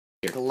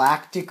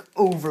Galactic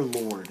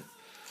Overlord.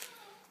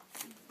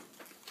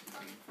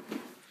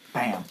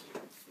 Bam.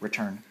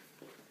 Return.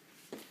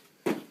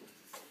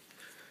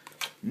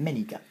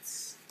 Mini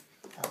Guts.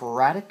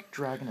 Heretic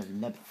Dragon of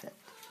Nebethet.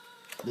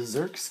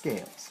 Berserk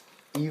Scales.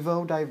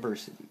 Evo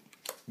Diversity.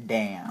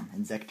 Damn.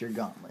 Inzektor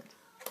Gauntlet.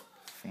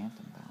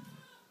 Phantom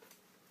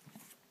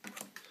Bound.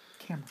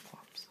 Camera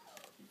Flops.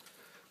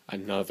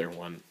 Another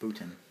one.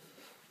 Buten.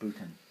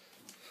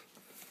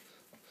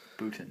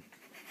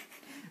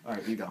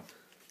 Alright, you go.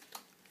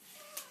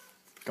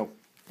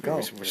 Go.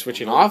 We're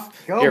switching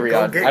off? Go, Here we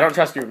go, are. get- I don't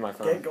trust you with my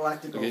phone. Get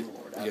Galactic Okay,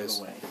 Overlord out you of guys-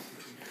 the way.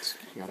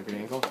 You got a good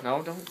angle?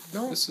 No,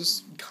 don't. This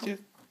is... Yeah.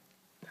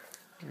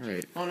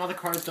 Alright. Oh, now the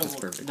cards That's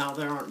don't. perfect. Now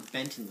they aren't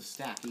bent in the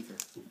stack either.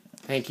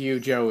 Thank you,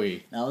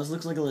 Joey. Now this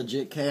looks like a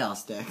legit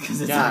Chaos deck, because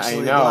it's Yeah, I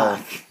actually know.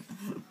 black.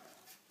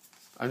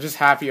 I'm just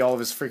happy all of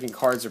his freaking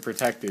cards are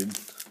protected.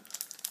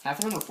 Half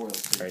of them are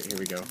foils. Alright, here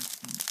we go.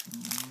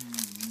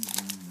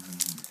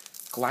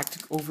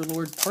 Galactic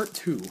Overlord Part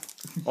 2.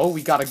 Oh,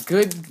 we got a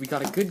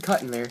good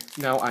cut in there.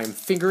 Now I'm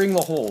fingering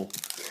the hole.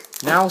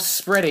 Now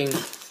spreading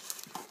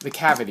the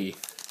cavity.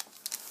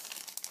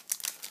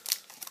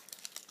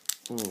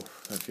 Ooh,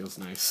 that feels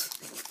nice.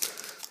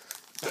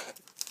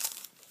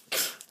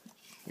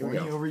 Here we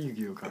Only go. over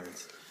Yu-Gi-Oh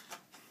cards.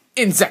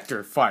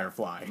 Inzektor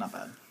Firefly. Not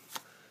bad.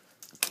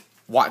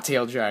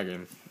 Watt-tailed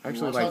Dragon. I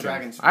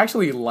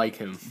actually like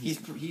him.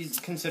 He's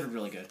considered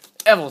really good.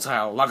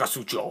 Evolzar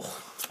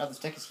Lagasucho. God, this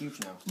deck is huge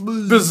now.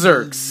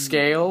 Berserk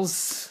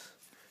Scales.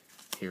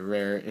 Here,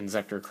 rare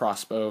Inzektor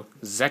Crossbow.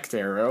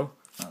 Zectaro.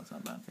 Oh, that's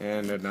not bad.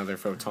 And another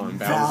Phantom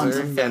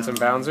Bouncer. Phantom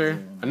Bouncer.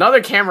 Bouncer.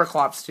 Another Camera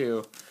Clops,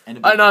 too. And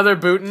a Another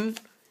Buten.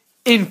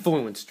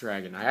 Influence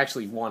Dragon. I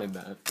actually wanted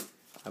that.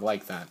 I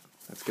like that.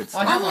 That's good Oh,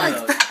 I stuff. have one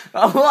of those.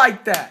 I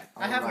like that.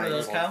 I have one of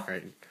those, Kyle.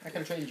 Alright, I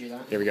can trade you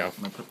that. here we go. I'm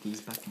gonna put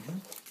these back in here.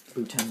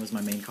 Buten was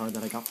my main card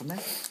that I got from there.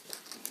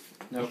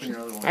 No, open your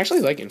other one. I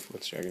actually like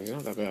Influence Dragon. He's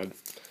not that bad.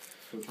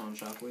 Photon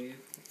Shockwave.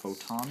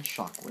 Photon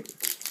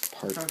Shockwave.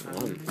 Part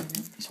 1.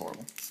 He's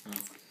horrible.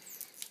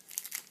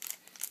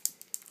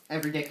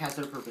 Every deck has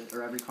their purpose,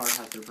 or every card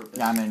has their purpose.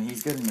 Yeah, I mean,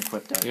 he's good in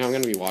equipped decks. You know, I'm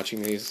going to be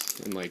watching these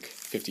in like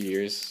 50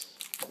 years,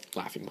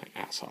 laughing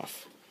my ass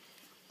off.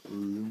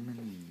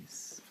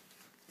 Luminese.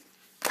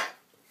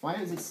 Why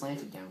is it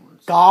slanted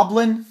downwards?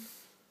 Goblin.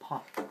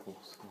 Popsicle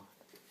Squad.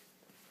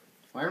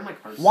 Why are my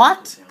cards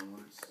What? slanted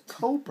downwards?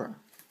 Cobra.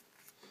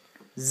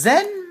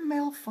 Zen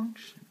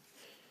Malfunction.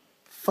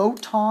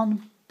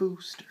 Photon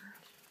Booster.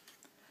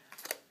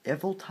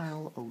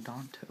 Evoltile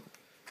Odonto.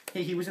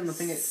 Hey, he was in the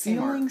thing at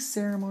Sealing Kmart.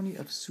 Ceremony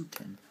of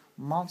Suten.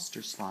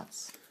 Monster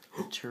Slots.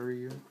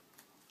 Veturia.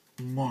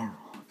 Maron.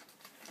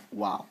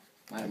 Wow.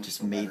 I Mine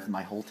just was made better.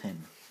 my whole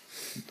tin.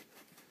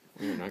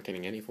 We're not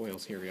getting any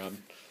foils here, Riyadh.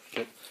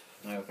 Shit.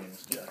 My opening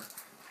is good.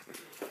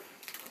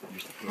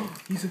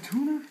 He's a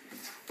tuner?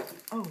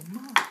 Oh,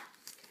 no.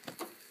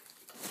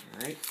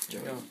 Alright, here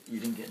we go. You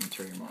didn't get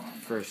into your Maron.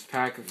 First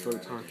pack of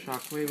Photon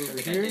Shockwave over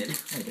I here. did.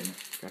 I didn't.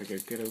 Gotta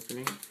get a good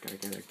opening. Gotta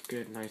get a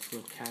good, nice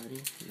little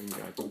cavity. And then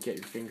you gotta get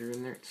your finger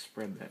in there and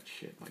spread that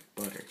shit like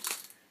butter.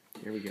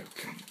 Here we go.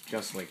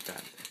 Just like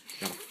that.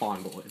 You gotta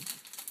fondle it.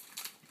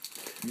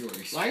 You were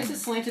Why is it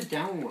slanted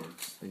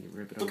downwards? Then you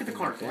rip it Look at the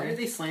open cards. right Why there. are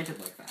they slanted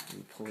like that?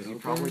 And pull it You open.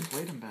 probably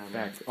played him badly.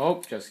 Back.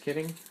 Oh, just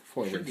kidding. It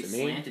Forward should be to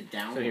me. slanted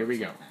downwards. So here we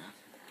go. like that.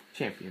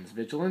 Champions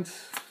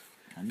Vigilance.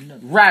 Another.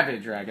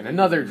 Rabid Dragon.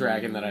 Another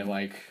dragon that I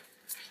like.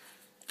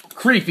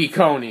 Creepy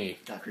Coney.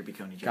 Got Creepy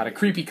Coney. Got a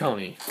Creepy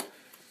Coney.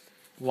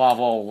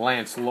 Lava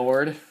Lance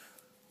Lord.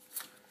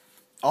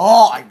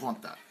 Oh, I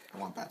want that. I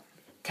want that.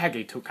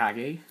 Kage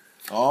Tokage.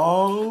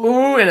 Oh.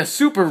 Ooh, and a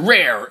super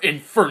rare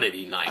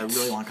Infernity Knight. I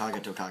really want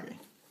Kage Tokage.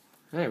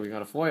 Hey, we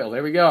got a foil.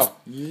 There we go.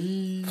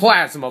 Yee.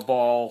 Plasma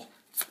Ball.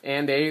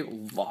 And a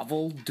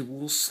Laval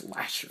Dual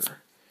Slasher.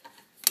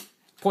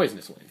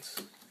 Poisonous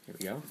Winds. Here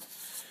we go.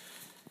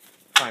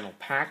 Final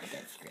pack.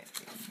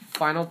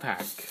 Final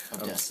pack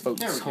of Destiny.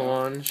 There we go.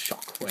 Photon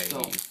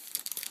Shockwave.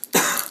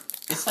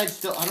 This side's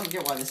still. I don't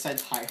get why this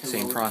side's higher.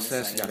 Same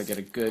process. You gotta get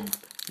a good,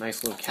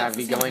 nice little That's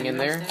cavity the same going in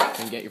there, thing, that's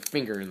and get your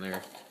finger in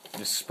there. And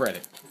just spread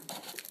it,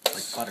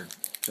 Like butter.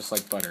 just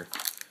like butter.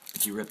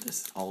 If you rip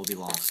this, all will be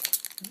lost.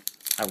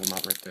 I will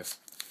not rip this.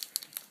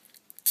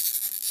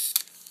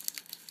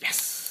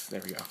 Yes,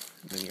 there we go.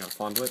 And then you gotta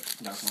fondle it.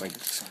 Just like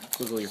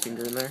squiggle your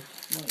finger in there,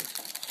 and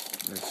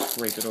then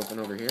scrape it open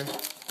over here,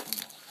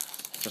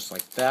 just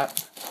like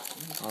that.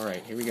 All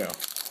right, here we go.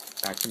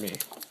 Back to me.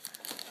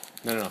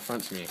 No,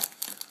 front to me.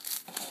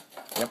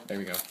 Yep, there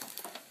we go.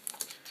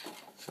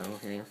 So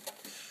here,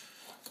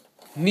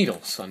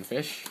 Needle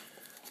Sunfish,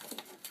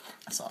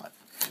 I saw it.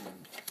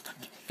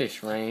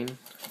 Fish Rain,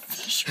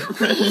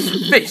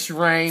 Fish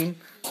Rain,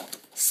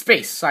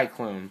 Space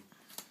Cyclone.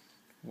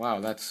 Wow,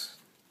 that's...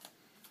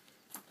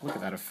 Look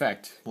at that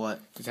effect. What?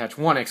 Detach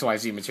one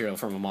XYZ material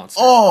from a monster.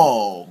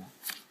 Oh!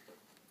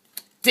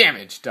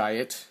 Damage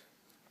Diet,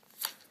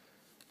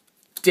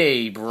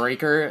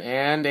 Daybreaker,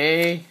 and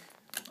a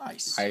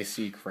Ice.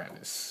 Icy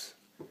Crevice.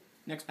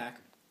 Next pack.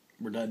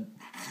 We're done.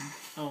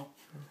 Oh.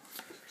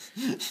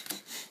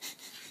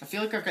 I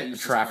feel like I've got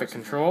useless Traffic cards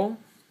in control.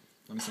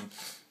 Let me see. here.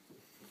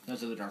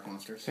 Those are the dark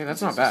monsters. Hey,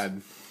 that's not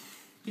bad.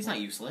 He's not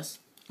useless.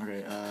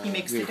 Okay, He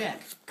makes the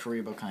deck.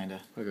 Karibo,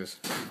 kinda. Look at this.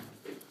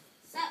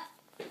 Sup?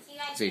 Do you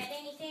guys See. get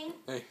anything?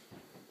 Hey.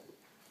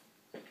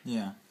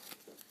 Yeah.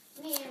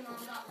 Me and Mom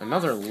got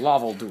Another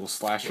Laval Dual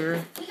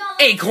Slasher. We got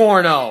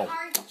Acorno!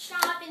 Card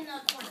shop in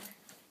the corner.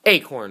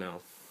 Acorno.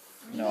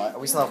 No,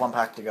 we still have one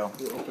pack to go.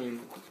 We're opening.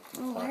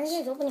 Oh, why are you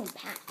guys opening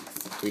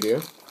packs? We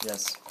do?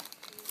 Yes,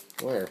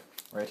 Where?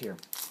 right here.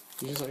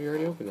 You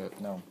already opened it.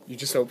 No, You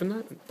just opened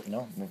that?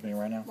 no, I'm opening it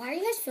right now. Why are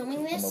you guys filming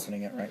I'm this?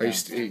 opening it right Are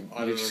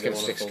now. you just gonna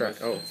stick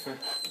struck? Oh.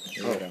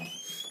 Here we go.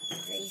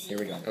 Crazy. Here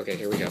we go. Okay,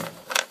 here we go.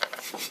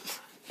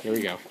 Here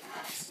we go.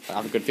 I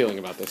have a good feeling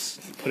about this.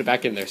 Put it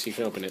back in there so you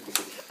can open it.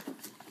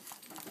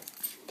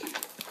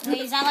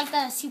 Wait, is that like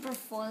the super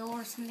foil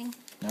or something?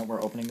 No,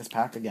 we're opening this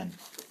pack again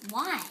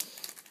Why?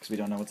 because we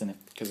don't know what's in it.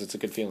 Because it's a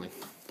good feeling.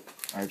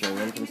 All right, Joe,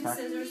 ready for this pack?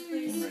 Scissors,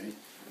 please. Ready.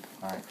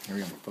 All right, here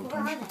we go. Where Photon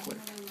are they? Shockwave.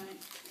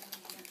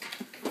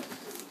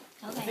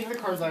 I Okay. think the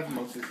cards I have the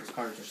most useless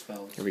cards are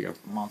spells. Here we go.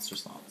 Monster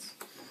slots.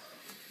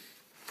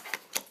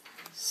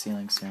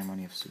 Sealing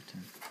Ceremony of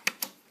Buten.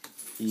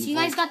 So you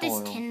guys got this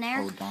Foil tin there?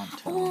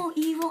 Odonto. Oh,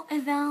 evil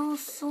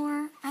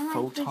Evolzar. I like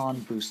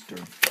Photon Booster.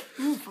 this.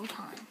 Ooh,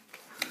 photon.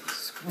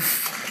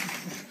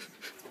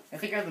 I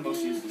think I have the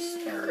most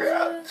useless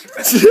cards.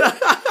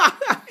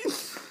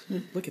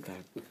 Look at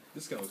that.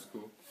 This guy was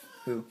cool.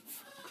 Who?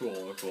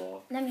 Koala.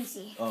 Let me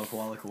see. Oh,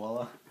 Koala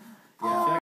Koala.